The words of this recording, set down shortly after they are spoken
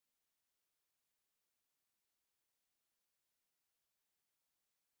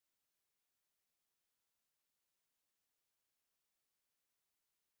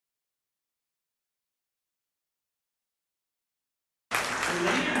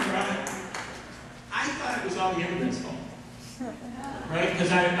Elena Herrada, I thought it was all the immigrants' fault. Right?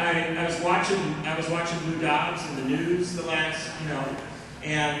 Because I was watching Blue Dogs in the news the last,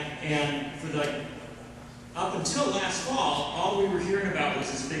 and for up until last fall, all we were hearing about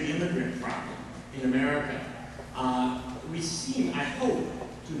was this big immigrant problem in America. We seem, I hope,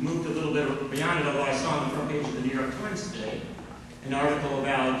 to have moved a little bit beyond it, although I saw on the front page of the New York Times today an article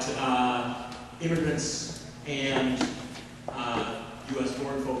about immigrants and U.S.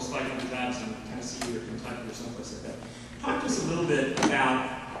 born folks fighting for jobs in Tennessee or Kentucky or someplace like that. Talk to us a little bit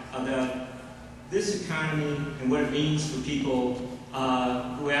about this economy and what it means for people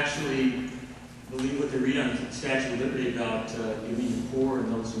who actually believe what they read on the Statue of Liberty about giving the poor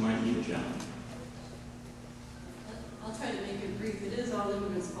and those who might need a job. I'll try to make it brief. It is all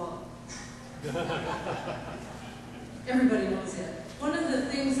immigrants' fault. Everybody knows that. One of the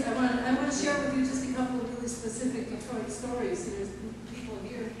things I want to share with you just a couple of really specific Detroit stories. There's people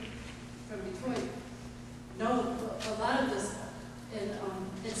here from Detroit know a lot of this. And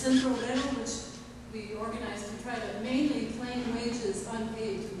at Central Rail, which we organized to try to mainly plain wages,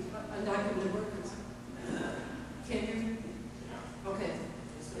 unpaid to undocumented workers. Can't hear me? Okay.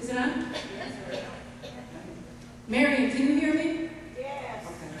 Is it on? Marion, can you hear me? Yes.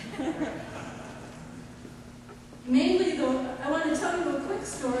 Okay. Mainly, though, I want to tell you a quick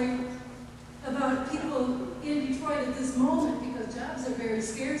story about people in Detroit at this moment, because jobs are very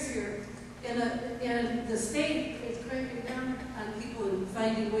scarce here, and the state is cracking down on people and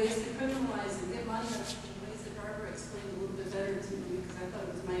finding ways to criminalize and get money out of in ways that Barbara explained a little bit better to me, because I thought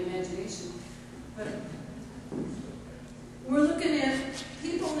it was my imagination. But we're looking at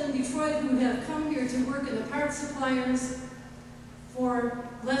people in Detroit who have come here to work in the parts suppliers for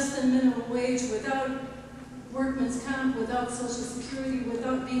less than minimum wage, without workman's comp, without Social Security,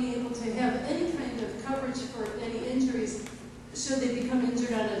 without being able to have any kind of coverage for any injuries should they become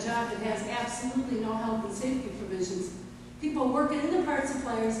injured on a job that has absolutely no health and safety provisions. People working in the parts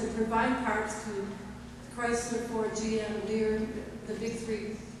suppliers that provide parts to Chrysler, Ford, GM, Lear, the big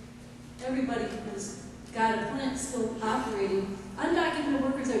three. Everybody has got a plant still operating. Undocumented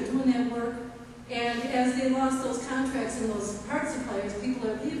workers are doing that work, and as they lost those contracts in those parts suppliers, people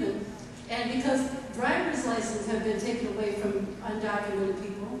are leaving. And because driver's licenses have been taken away from undocumented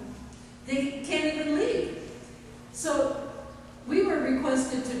people, they can't even leave. So we were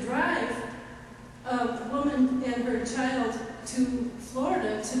requested to drive a woman and her child to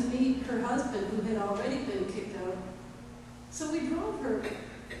Florida to meet her husband, who had already been kicked out. So we drove her.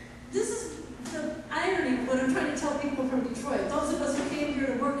 This is the irony of what I'm trying to tell people from Detroit. Those of us who came here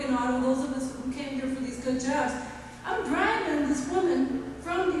to work in auto, those of us who came here for these good jobs. I'm driving this woman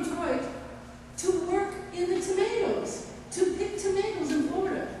from Detroit to work in the tomatoes, to pick tomatoes in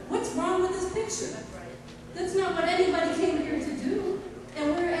Florida. What's wrong with this picture? That's not what anybody came here to do.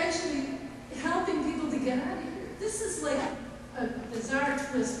 And we're actually helping people to get out of here. This is like a bizarre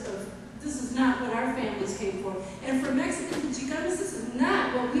twist of, this is not what our families came for. And for Mexicans and Chicanos, this is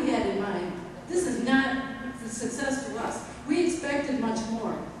not what we had in mind. This is not a success to us. We expected much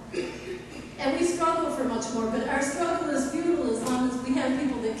more. And we struggle for much more, but our struggle is futile as long as we have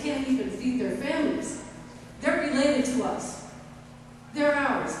people that can't even feed their families. They're related to us. They're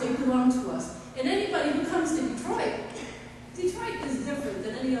ours. They belong to us. And anybody who comes to Detroit, Detroit is different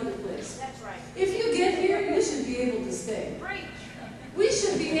than any other place. That's right. If you get here, you should be able to stay. Great. We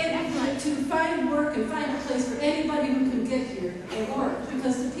should be able to find work and find a place for anybody who can get here and work.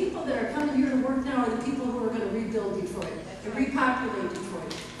 Because the people that are coming here to work now are the people who are going to rebuild Detroit and repopulate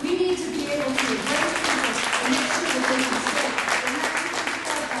Detroit. We need to be able to embrace people and make sure that they can stay. And not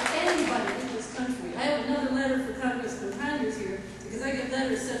be by anybody in this country. I have another letter for Congressman Conyers here, because I get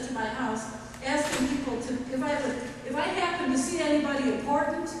letters sent to my house asking people to, if I happen to see anybody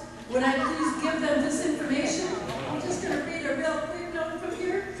important, would I please give them this information? I'm just going to read a real quick note from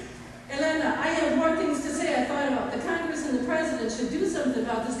here. Elena, I have more things to say I thought about. The Congress and the President should do something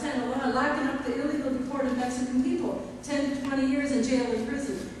about this kind of law, locking up the illegal deported Mexican people, 10 to 20 years in jail and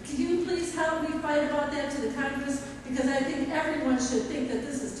prison. Can you please help me fight about that to the Congress? Because I think everyone should think that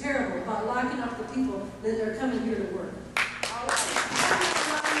this is terrible, about locking up the people that are coming here to work. All right.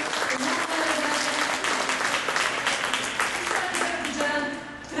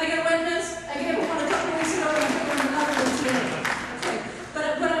 Can I get a witness? I gave one a couple weeks ago, and I'm giving another one today. Okay.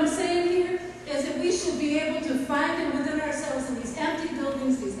 But what I'm saying here is that we should be able to find it within ourselves in these empty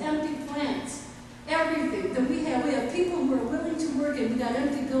buildings, these empty plants, everything that we have. We have people who are willing to work, and we got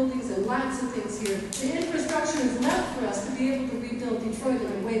empty buildings and lots of things here. The infrastructure is left for us to be able to rebuild Detroit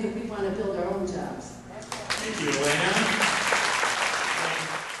in a way that we want to build our own jobs. Thank you, Elena.